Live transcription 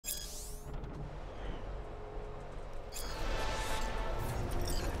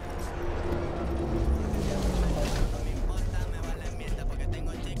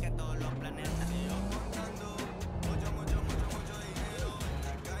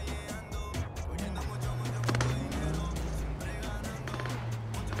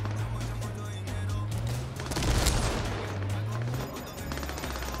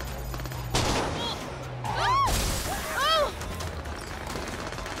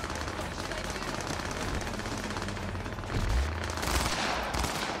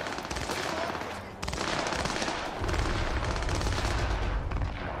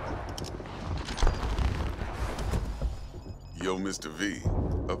Mr. V.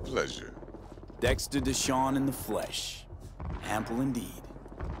 A pleasure. Dexter Deshawn in the flesh. Ample indeed.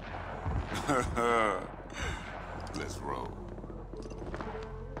 Let's roll.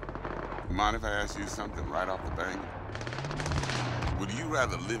 Mind if I ask you something right off the bank? Would you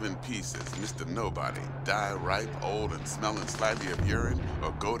rather live in peace as Mr. Nobody, die ripe, old, and smelling slightly of urine,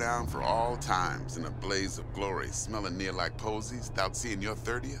 or go down for all times in a blaze of glory, smelling near like posies, without seeing your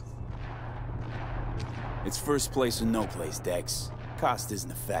 30th? It's first place or no place, Dex. Cost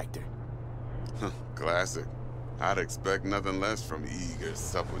isn't a factor. Classic. I'd expect nothing less from eager,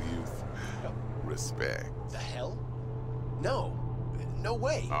 supple youth. Respect. The hell? No. No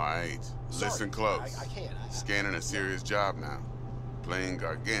way. All right. Sorry, Listen close. I can't. Scanning a serious job now. Playing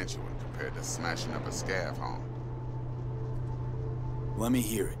gargantuan compared to smashing up a scav home. Let me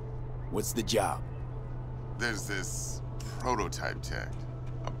hear it. What's the job? There's this prototype tech.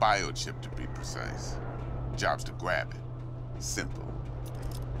 A biochip to be precise. Job's to grab it. Simple.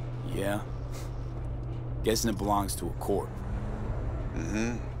 Yeah? Guessing it belongs to a corp.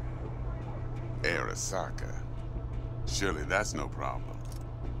 Mm-hmm. Arasaka. Surely that's no problem.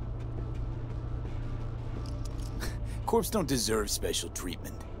 Corps don't deserve special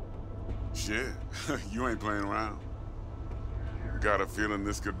treatment. Shit, you ain't playing around. Got a feeling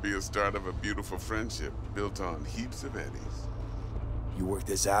this could be a start of a beautiful friendship built on heaps of eddies. You work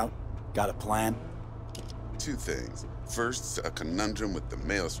this out? Got a plan? Two things. First, a conundrum with the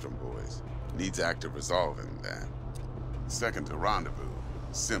Maelstrom boys. Needs active resolving that. Second, a rendezvous.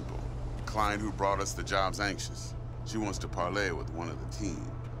 Simple. The client who brought us the job's anxious. She wants to parlay with one of the team.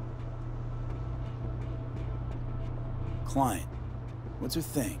 Client. What's her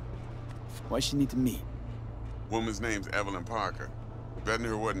thing? Why she need to meet? Woman's name's Evelyn Parker. Betting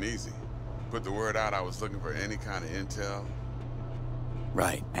her wasn't easy. Put the word out I was looking for any kind of intel.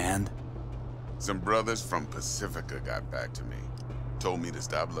 Right, and? Some brothers from Pacifica got back to me. Told me to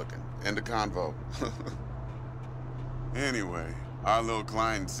stop looking. End of convo. Anyway, our little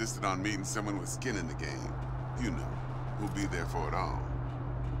client insisted on meeting someone with skin in the game. You know, who'll be there for it all.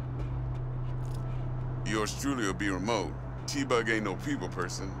 Yours truly will be remote. T-Bug ain't no people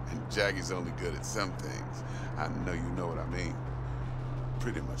person, and Jaggy's only good at some things. I know you know what I mean.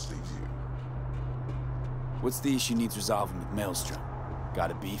 Pretty much leaves you. What's the issue needs resolving with Maelstrom? Got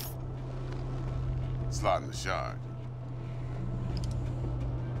a beef? Slotting the shard.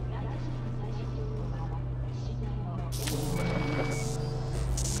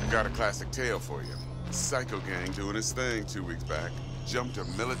 Got a classic tale for you. Psycho gang doing his thing 2 weeks back. Jumped a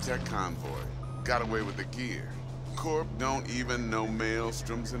Militech convoy. Got away with the gear. Corp don't even know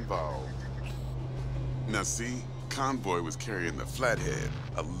Maelstrom's involved. Now see, convoy was carrying the Flathead,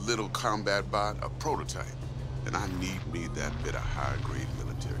 a little combat bot, a prototype. And I need me that bit of high-grade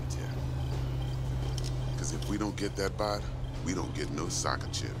military tech. Because if we don't get that bot, we don't get no soccer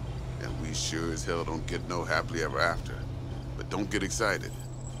chip. And we sure as hell don't get no happily ever after. But don't get excited.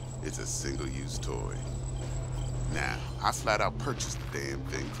 It's a single-use toy. Now, I flat out purchased the damn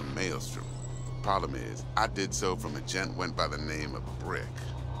thing from Maelstrom. Problem is, I did so from a gent went by the name of Brick.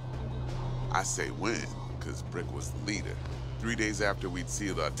 I say when, because Brick was the leader. 3 days after we'd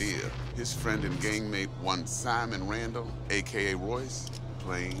sealed our deal, his friend and gangmate, one Simon Randall, a.k.a. Royce,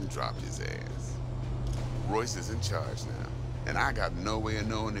 plain dropped his ass. Royce is in charge now, and I got no way of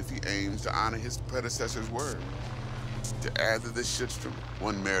knowing if he aims to honor his predecessor's word. To add to this shitstorm,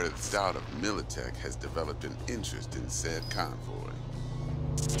 one Meredith Stout of Militech has developed an interest in said convoy.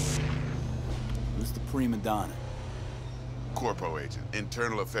 Who's the prima donna? Corpo agent,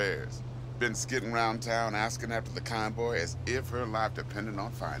 internal affairs. Been skidding around town asking after the convoy as if her life depended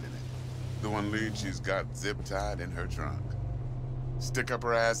on finding it. The one lead she's got zip-tied in her trunk. Stick up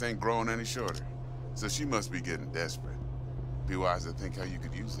her ass ain't growing any shorter, so she must be getting desperate. Be wise to think how you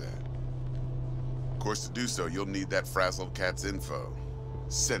could use that. Of course, to do so, you'll need that frazzled cat's info.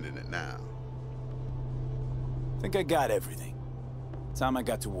 Sending it now. Think I got everything. Time I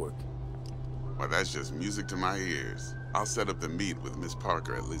got to work. Well, that's just music to my ears. I'll set up the meet with Miss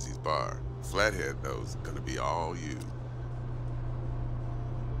Parker at Lizzie's bar. Flathead, though, is gonna be all you.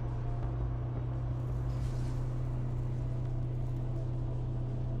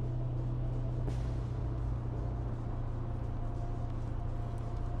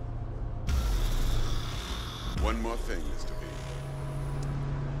 One more thing, Mr. B.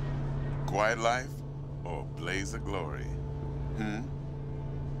 Quiet life or blaze of glory?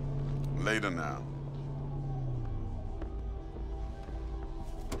 Later now.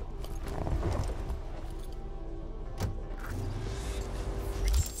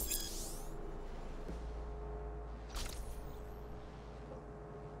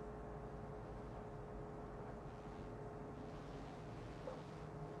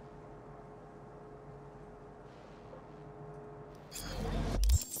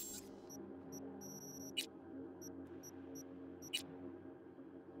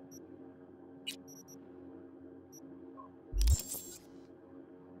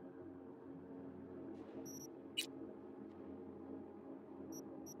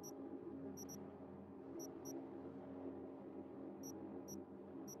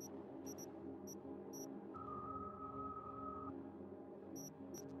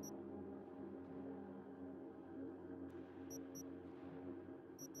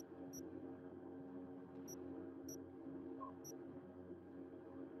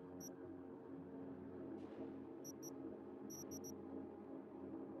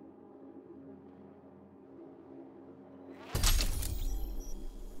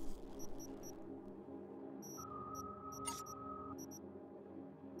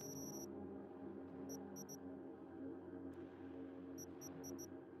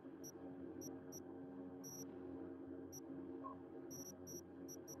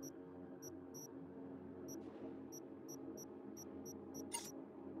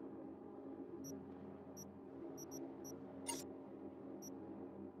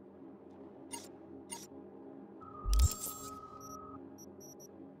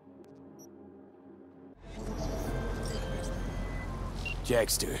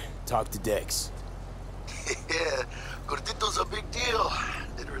 Dexter, talk to Dex. Yeah, Gordito's a big deal.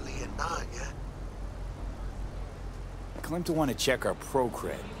 Literally and not, yeah. I claim to want to check our pro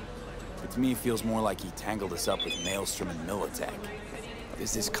cred, but to me it feels more like he tangled us up with Maelstrom and Militech.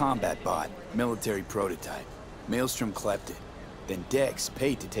 There's this combat bot, military prototype. Maelstrom clept it. Then Dex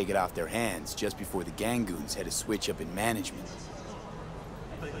paid to take it off their hands just before the Gangoons had a switch up in management.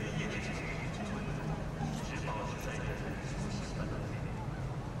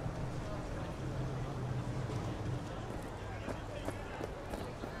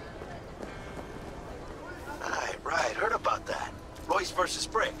 Right, heard about that. Royce versus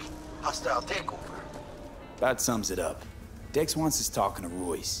Brick. Hostile takeover. That sums it up. Dex wants us talking to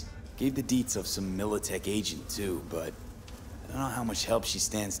Royce. Gave the deets of some Militech agent too, but I don't know how much help she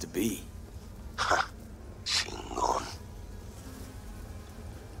stands to be. Ha. Chingon.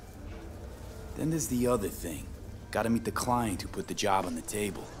 Then there's the other thing. Gotta meet the client who put the job on the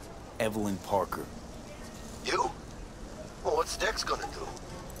table. Evelyn Parker. You? Well, what's Dex gonna do?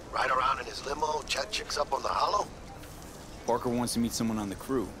 Ride around in his limo, chat chicks up on the hollow? Parker wants to meet someone on the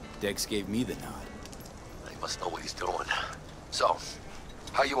crew. Dex gave me the nod. He must know what he's doing. So,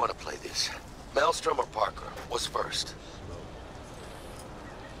 how you want to play this? Maelstrom or Parker? What's first?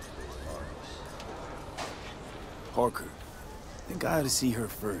 Parker. I think I ought to see her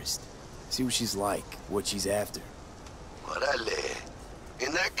first. See what she's like, what she's after. Orale.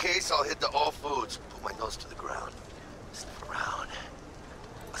 In that case, I'll hit the all foods. Put my nose to the ground. Sniff around.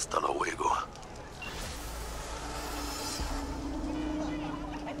 Hasta luego.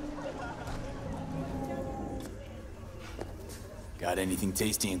 Got anything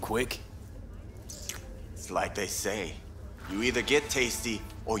tasty and quick? It's like they say. You either get tasty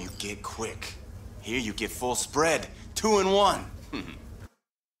or you get quick. Here you get full spread, 2 in 1.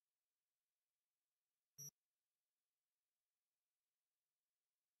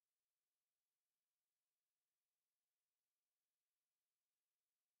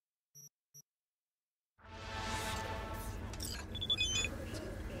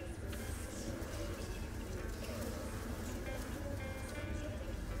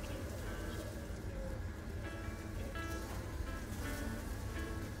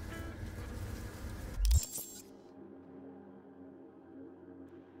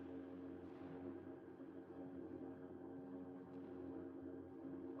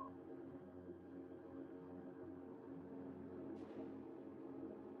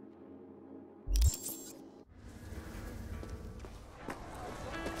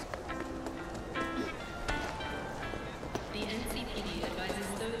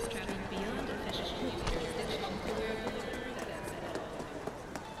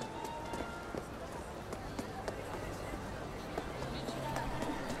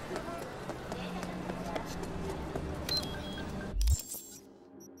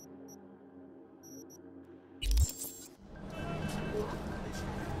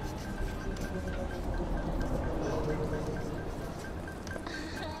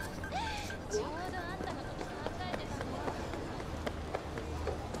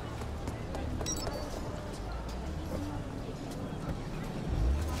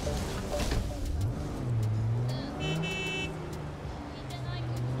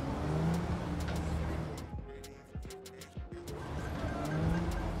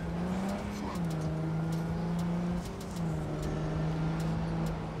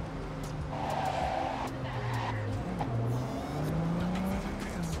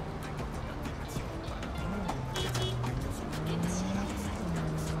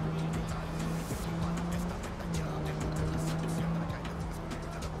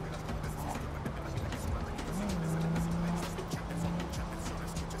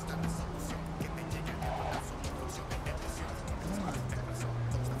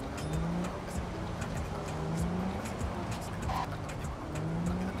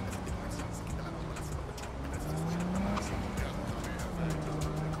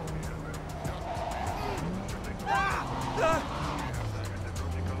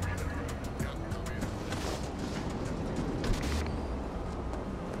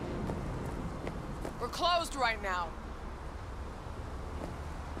 Closed right now.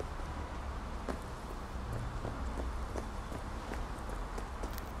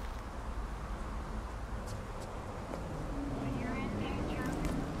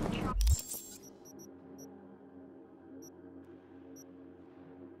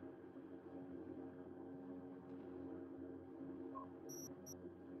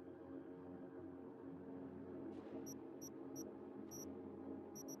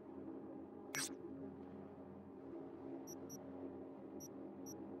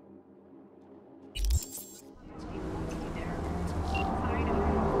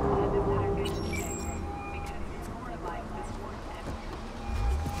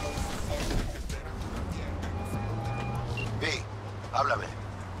 Háblame.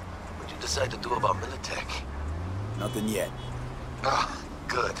 What'd you decide to do about Militech? Nothing yet. Ah,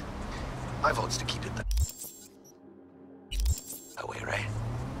 good. My vote's to keep it that way, right?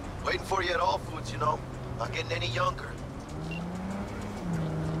 Waiting for you at all foods, you know. Not getting any younger.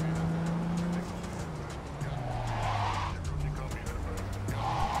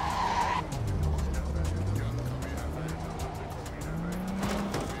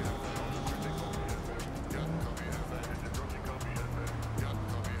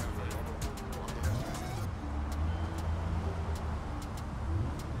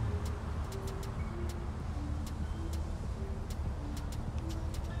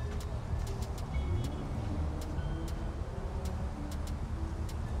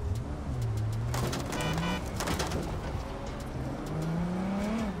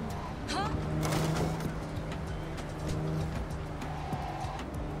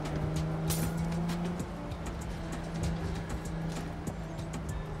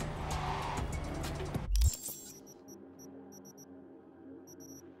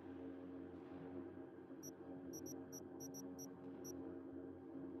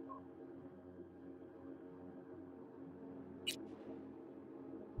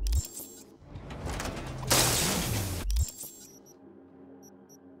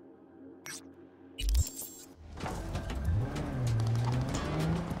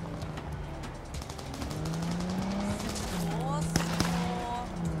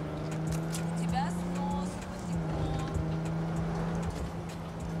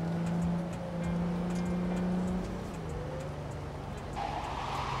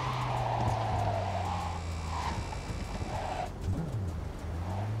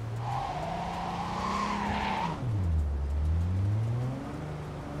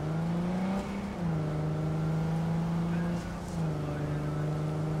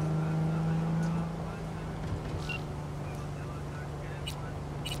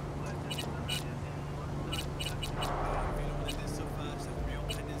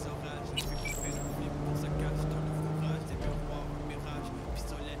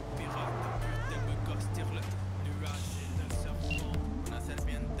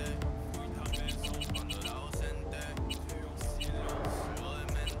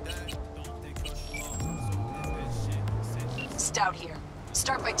 Out here.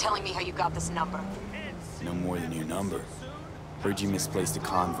 Start by telling me how you got this number. No more than your number. Heard you misplaced a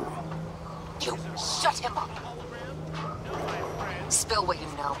convoy. You shut him up. Spill what you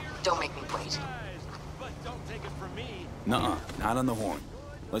know. Don't make me wait. Nuh-uh, not on the horn.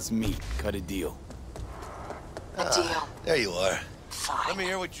 Let's meet, cut a deal. A deal. There you are. Fine. Let me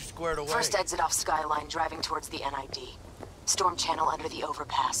hear what you squared away. First exit off Skyline, driving towards the NID. Storm channel under the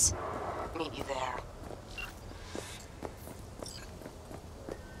overpass. Meet you there.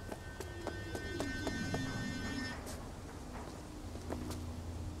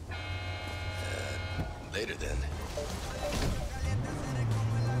 Later then.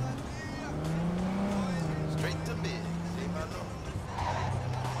 Straight to bed.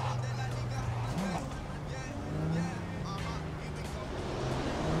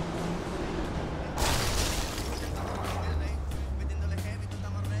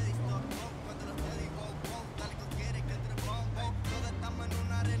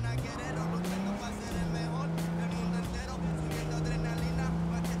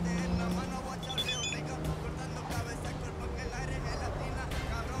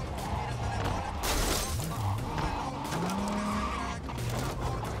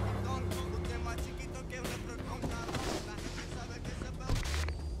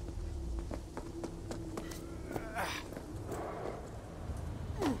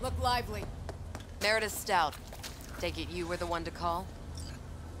 Look lively. Meredith Stout. Take it you were the one to call?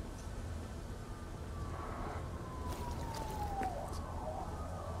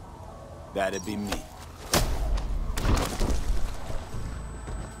 That'd be me.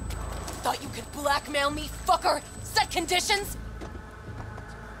 Thought you could blackmail me, fucker? Set conditions?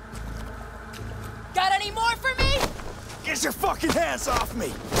 Got any more for me? Get your fucking hands off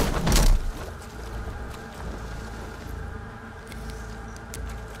me!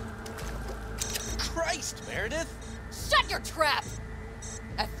 Christ, Meredith! Shut your trap!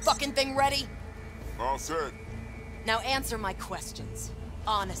 That fucking thing ready? All set. Now answer my questions.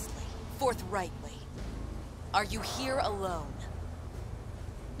 Honestly, forthrightly. Are you here alone?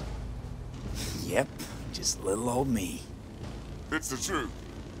 Yep, just little old me. It's the truth.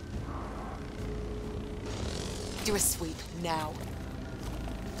 Do a sweep, now.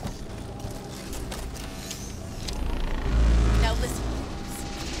 Now listen,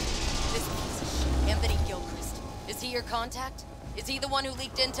 please. This piece of shit, Anthony Gilchrist. Is he your contact? Is he the one who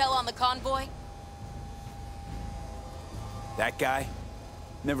leaked intel on the convoy? That guy?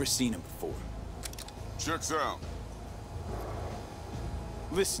 Never seen him before. Checks out.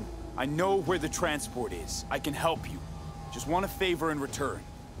 Listen, I know where the transport is. I can help you. Just want a favor in return.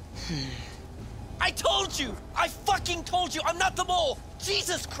 I told you! I fucking told you! I'm not the mole!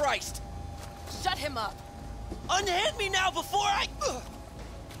 Jesus Christ! Shut him up! Unhand me now before I... Ugh.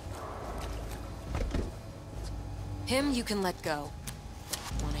 Him you can let go.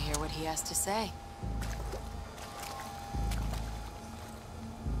 Want to hear what he has to say?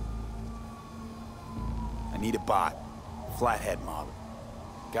 I need a bot. Flathead model.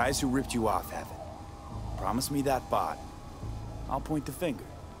 Guys who ripped you off have it. Promise me that bot. I'll point the finger.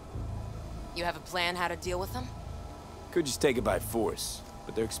 You have a plan how to deal with them? Could just take it by force,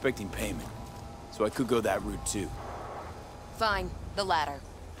 but they're expecting payment. So I could go that route too. Fine, the latter.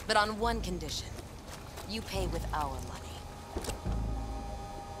 But on one condition. You pay with our money.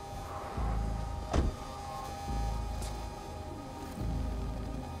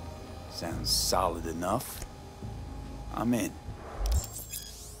 Sounds solid enough. I'm in.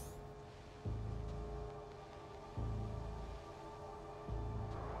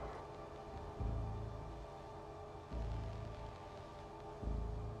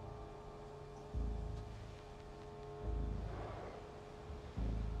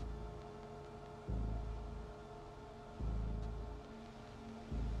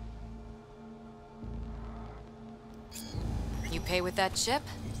 You pay with that chip,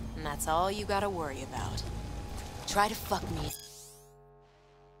 and that's all you gotta worry about. Try to fuck me.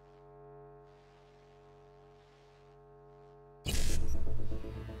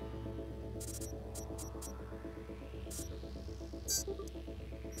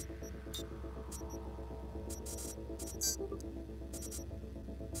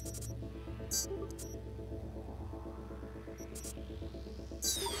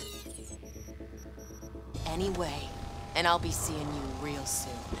 Anyway, and I'll be seeing you real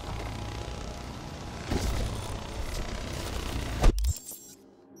soon.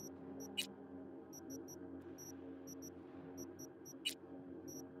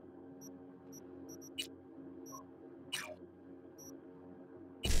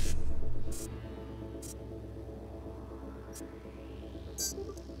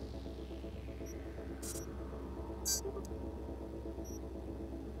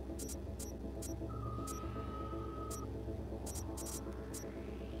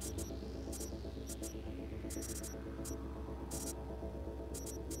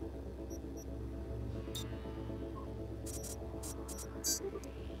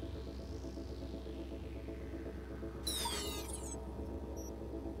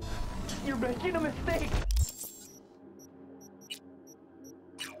 You're making a mistake!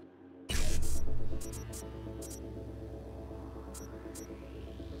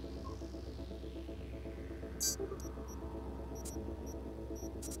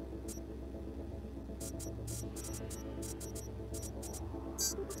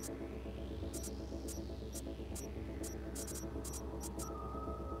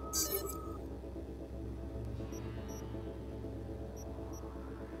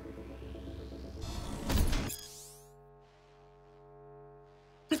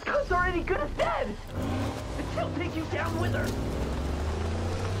 This cunt's already good as dead! And she'll take you down with her!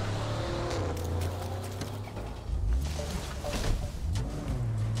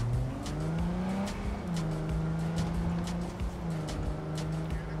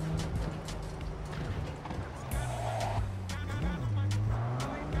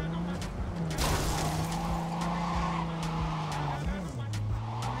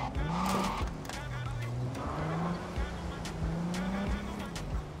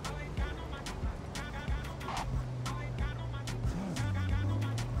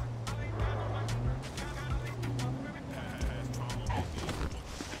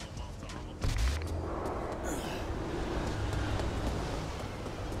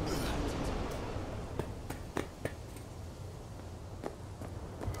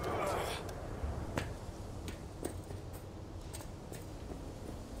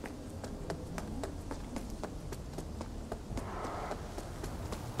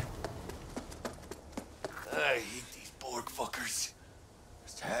 I hate these Borg fuckers.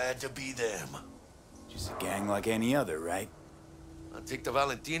 Just had to be them. Just a gang like any other, right? I'll take the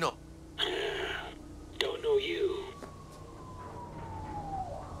Valentino. Don't know you.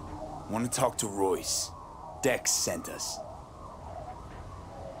 Want to talk to Royce. Dex sent us.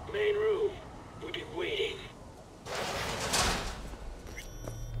 Main room. We've been waiting.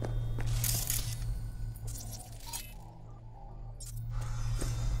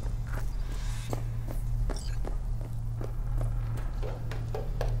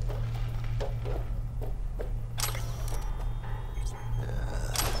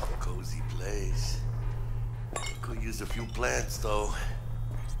 a few plants, though.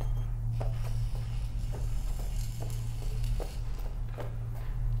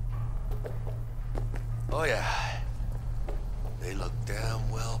 Oh, yeah. They look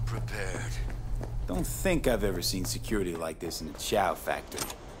damn well prepared. Don't think I've ever seen security like this in a chow factory.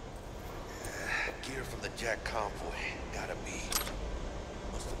 Gear from the Jack convoy. Gotta be.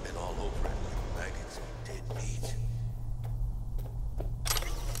 Must have been all over it like maggots and dead meat.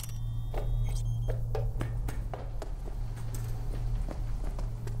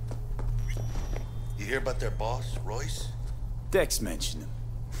 You hear about their boss, Royce? Dex mentioned him.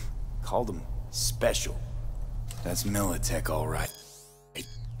 Called him special. That's Militech, all right.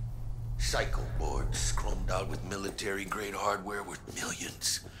 Psycho board scrummed out with military-grade hardware worth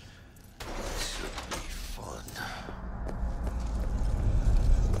millions. This should be fun.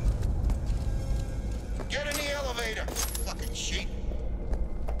 Get in the elevator, fucking sheep.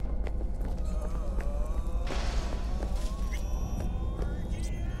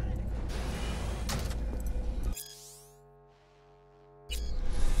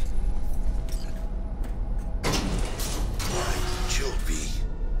 Chill, V.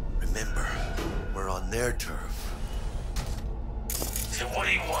 Remember, we're on their turf. So what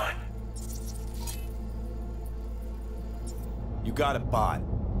do you want? You got a bot.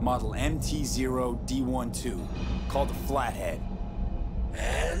 Model MT0D12. Called the Flathead.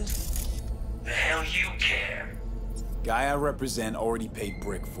 And? The hell you care? Guy I represent already paid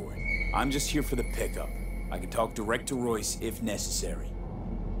Brick for it. I'm just here for the pickup. I can talk direct to Royce if necessary.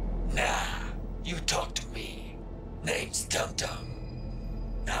 Nah, you talk to me. Name's Dum Dum.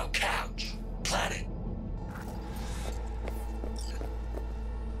 Now couch, planet.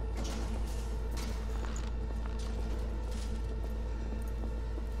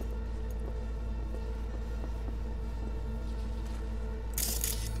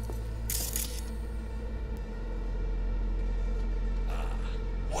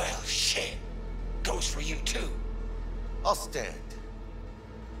 Well, shit. Goes for you too. I'll stand.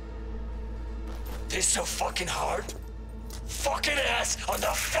 This so fucking hard? Fucking ass on the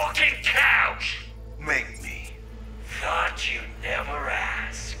fucking couch! Make me. Thought you'd never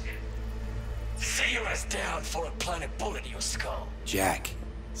ask. See your ass down for a planet bullet in your skull. Jack,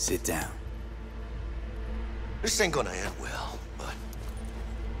 sit down. This ain't gonna end well, but...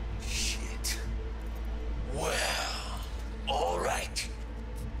 shit. Well, alright.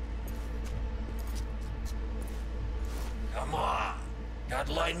 Come on.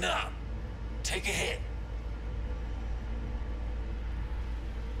 Gotta lighten up. Take a hit.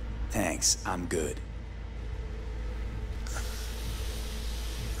 Thanks, I'm good.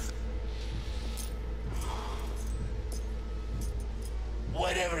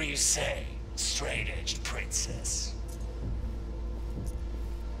 Whatever you say, straight-edged princess.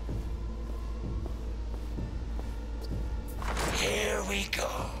 Here we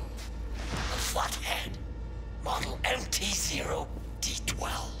go. The Flathead. Model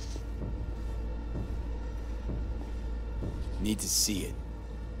MT0D12. Need to see it.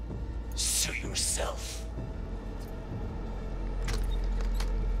 Suit yourself.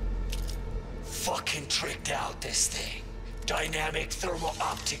 Fucking tricked out this thing. Dynamic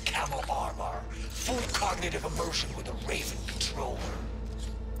thermo-optic camo armor. Full cognitive immersion with a Raven controller.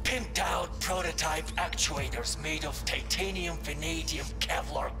 Pimped out prototype actuators made of titanium vanadium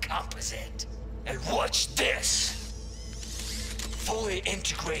Kevlar composite. And watch this! Fully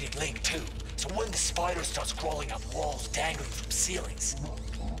integrated link too, so when the spider starts crawling up walls dangling from ceilings.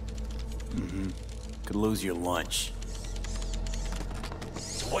 Could lose your lunch.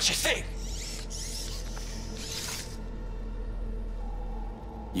 So what you think?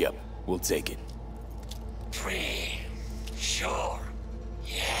 Yep, we'll take it. Sure.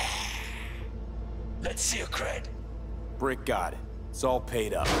 Yeah. Let's see your cred. Brick got it. It's all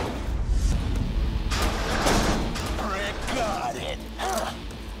paid up. Brick got it.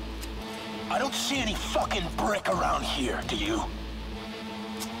 I don't see any fucking brick around here, do you?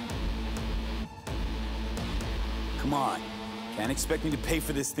 Come on. Can't expect me to pay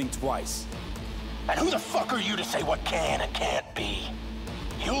for this thing twice. And who the fuck are you to say what can and can't be?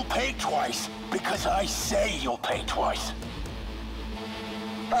 You'll pay twice because I say you'll pay twice.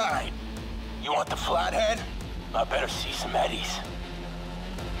 Alright. You want the Flathead? I better see some eddies.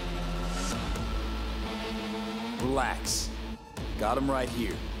 Relax. Got him right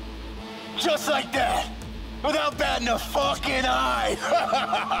here. Just like that! Without batting a fucking eye!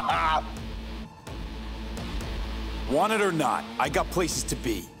 Want it or not, I got places to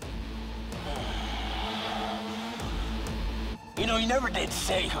be. You know, you never did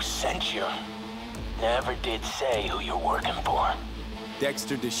say who sent you. Never did say who you're working for.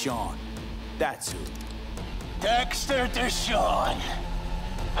 Dexter Deshawn. That's who. Dexter Deshawn.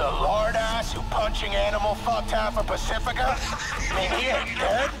 The lard ass who punching animal fucked half of Pacifica? I mean, he ain't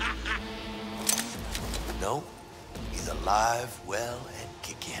dead. No, he's alive, well, and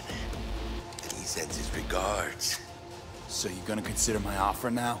kicking. And he sends his regards. So you gonna consider my offer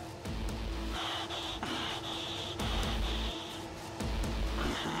now?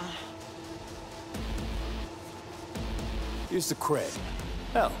 Here's the cred.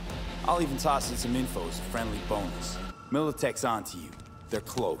 Hell, I'll even toss in some info as a friendly bonus. Militech's onto you. They're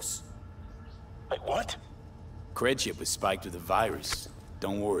close. Wait, what? Cred chip was spiked with a virus.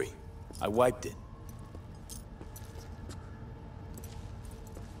 Don't worry. I wiped it.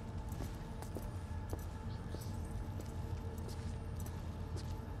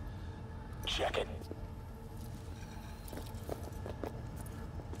 Check it.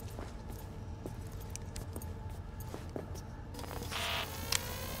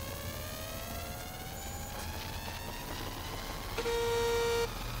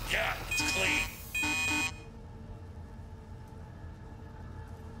 Yeah, it's clean.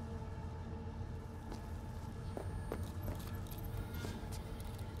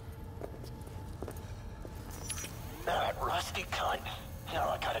 That rusty cunt. Now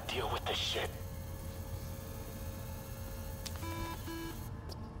I gotta deal with this shit.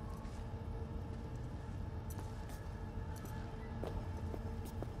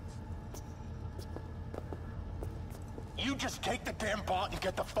 You just take the damn bot and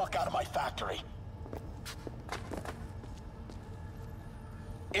get the fuck out of my factory.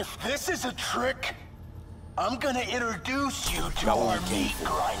 If this is a trick, I'm gonna introduce you to our meat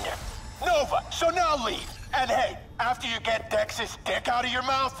grinder. Nova, so now leave. And hey, after you get Dex's dick out of your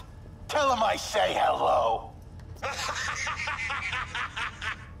mouth, tell him I say hello.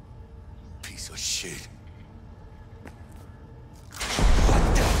 Piece of shit.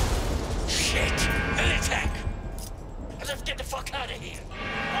 What the shit? Militech! Let's get the fuck out of here.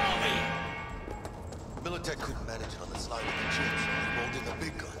 Follow me. Militech couldn't manage it on the slide with the chips. They rolled in the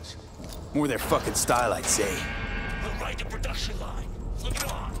big guns. More their fucking style, I'd say. We'll ride the production line. Flip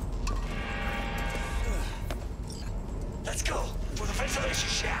it on. Let's go for the ventilation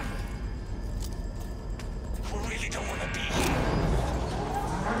shaft. We really don't want to be here.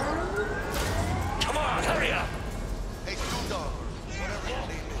 Come on, hurry up. Hey, $2, whatever you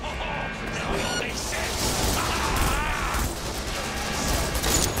need. Now it all makes sense.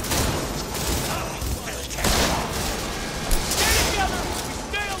 Militech. Stay together.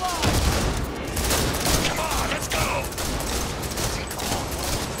 Stay alive. Come on, let's go.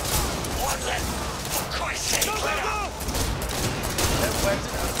 One left. For Christ's sake, let out. That wets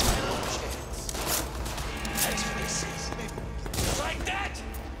it out.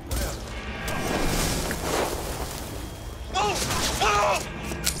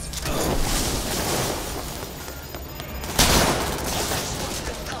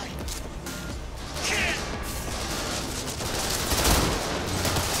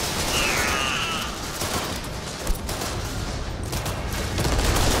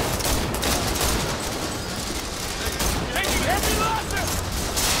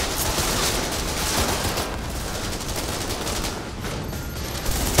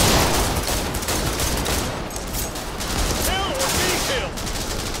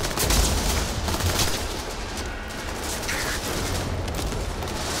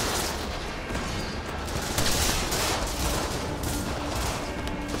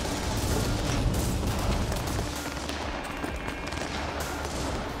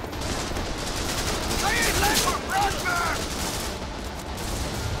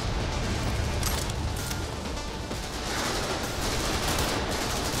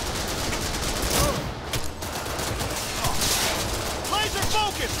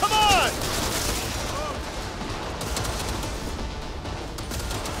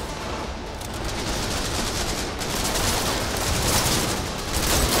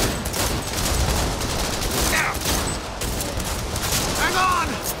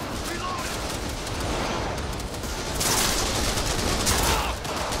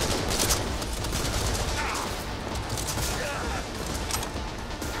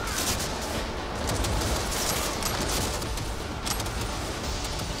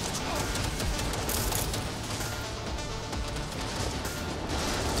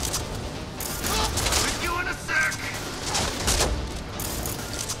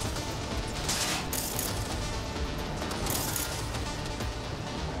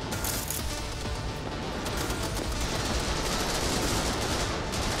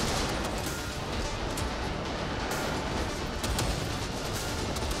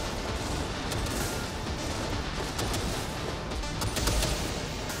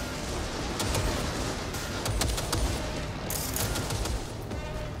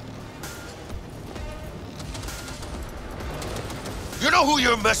 know who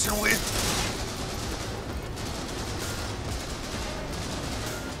you're messing with?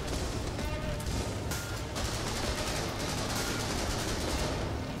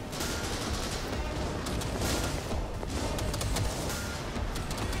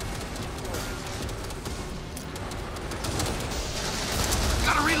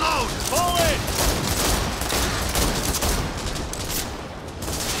 Gotta reload! Pull it!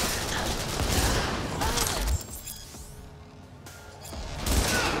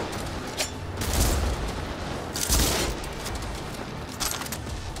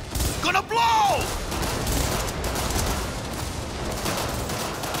 Gonna blow!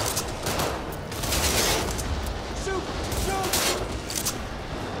 Shoot! Shoot!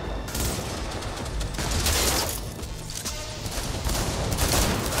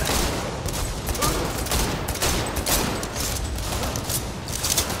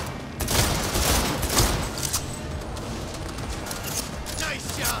 Nice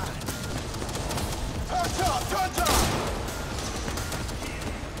shot! Turn top! Turn top!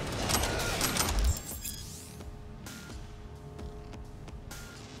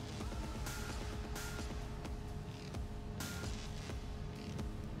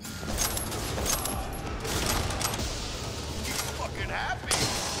 Fucking happy.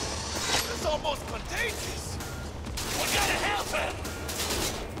 It's almost contagious. We gotta help him.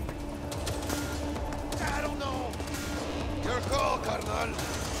 I don't know. Your call, Carnal.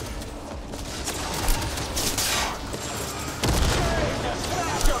 Just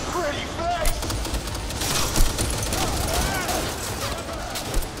slap your pretty face.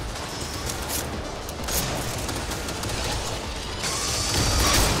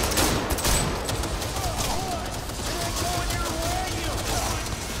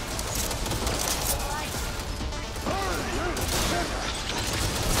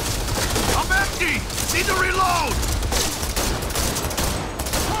 I'm empty! Need to reload!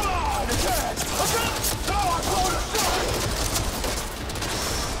 Come on, attack! No, I'm blown aside!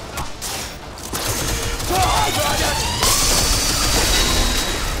 Oh, I got it!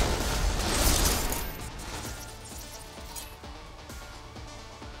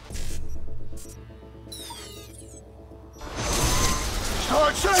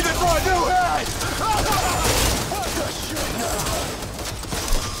 Start saving my new head! What the shit now?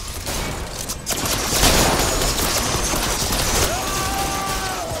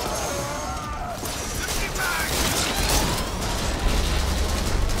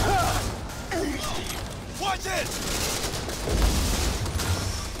 Watch it!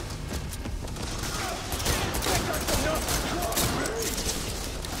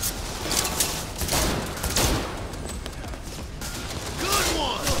 Good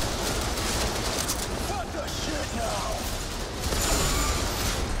one! What the shit now?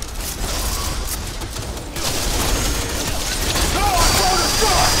 No, I'm going to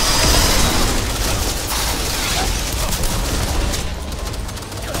start!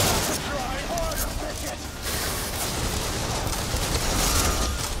 Try harder, bitches!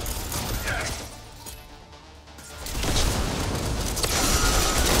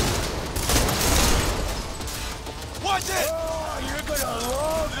 Watch it! Oh, you're gonna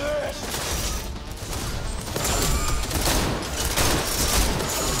love this!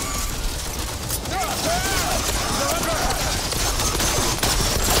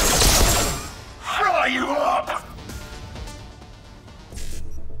 Fry you up!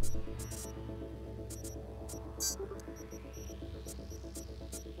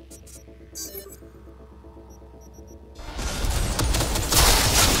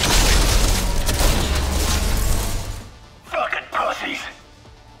 Fucking pussies!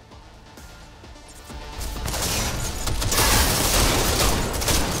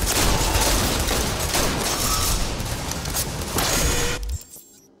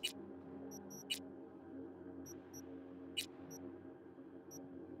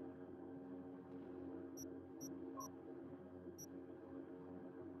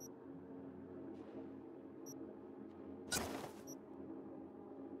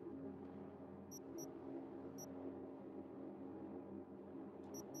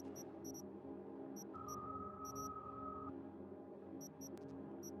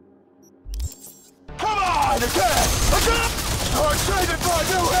 Come on, attack! Attack! Start saving my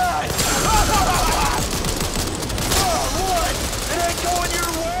new head! Oh, what? It ain't going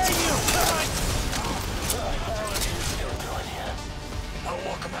your way, you cunt! I'll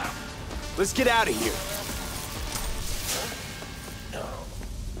walk him out. Let's get out of here. No.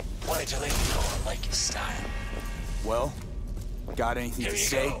 Wait till they know I like his style. Well, got anything Here to you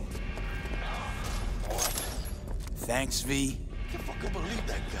say? go. What? Thanks, V. I can't fucking believe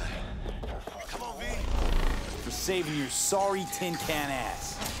that guy. Come on, V. for saving your sorry tin can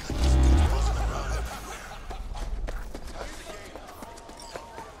ass.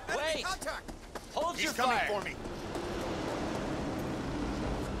 Wait! Hold your fire! He's coming for me.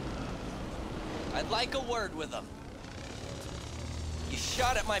 I'd like a word with him. You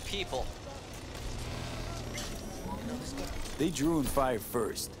shot at my people. They drew and fired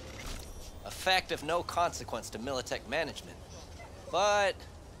first. A fact of no consequence to Militech management. But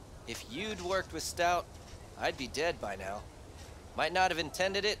if you'd worked with Stout, I'd be dead by now. Might not have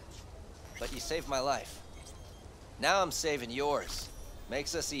intended it, but you saved my life. Now I'm saving yours.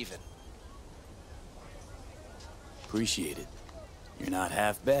 Makes us even. Appreciate it. You're not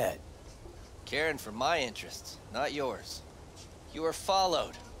half bad. Caring for my interests, not yours. You were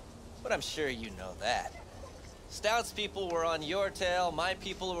followed, but I'm sure you know that. Stout's people were on your tail, my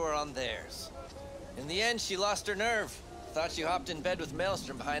people were on theirs. In the end, she lost her nerve. Thought you hopped in bed with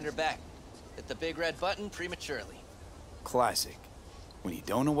Maelstrom behind her back. Hit the big red button prematurely. Classic. When you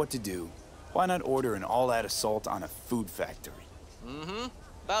don't know what to do, why not order an all-out assault on a food factory? Mm-hmm.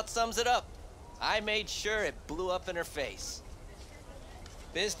 About sums it up. I made sure it blew up in her face.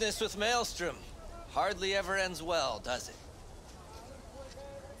 Business with Maelstrom hardly ever ends well, does it?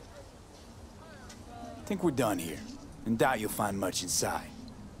 Think we're done here, and doubt you'll find much inside.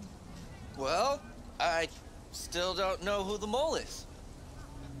 Well, I still don't know who the mole is.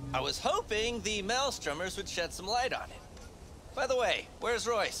 I was hoping the Maelstromers would shed some light on it. By the way, where's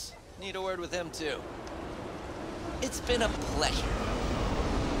Royce? Need a word with him, too. It's been a pleasure.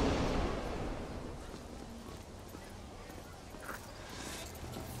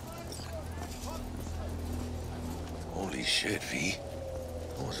 Holy shit, V.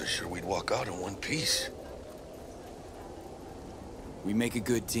 I wasn't sure we'd walk out in one piece. We make a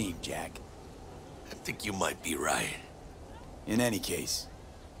good team, Jack. I think you might be right. In any case,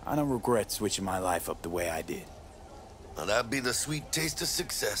 I don't regret switching my life up the way I did. Now that'd be the sweet taste of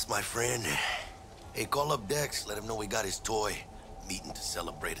success, my friend. Hey, call up Dex, let him know we got his toy. Meeting to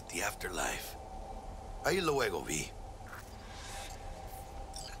celebrate at the afterlife. Ahí luego, V.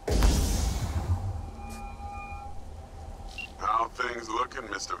 How things looking,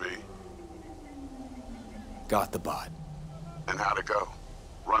 Mr. V? Got the bot. And how'd it go?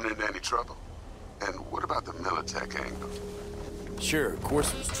 Run into any trouble? And what about the Militech angle? Sure, of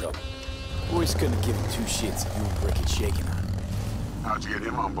course it was trouble. Royce couldn't give him two shits if you and Brick had shaken on him. How'd you get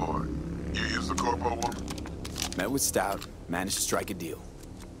him on board? You used the corpo woman? Met with Stout, managed to strike a deal.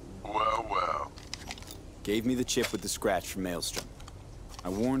 Well, well. Gave me the chip with the scratch from Maelstrom. I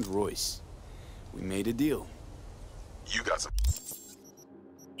warned Royce. We made a deal. You got some...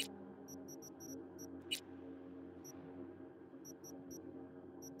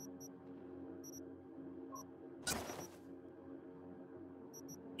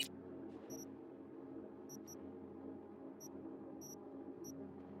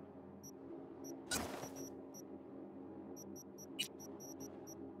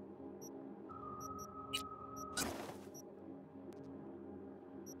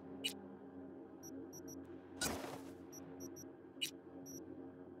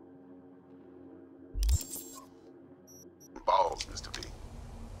 balls, Mr. V.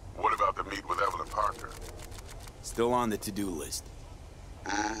 What about the meet with Evelyn Parker? Still on the to-do list.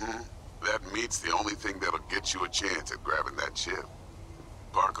 Mm-hmm. That meet's the only thing that'll get you a chance at grabbing that chip.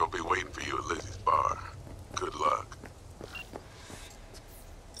 Parker'll be waiting for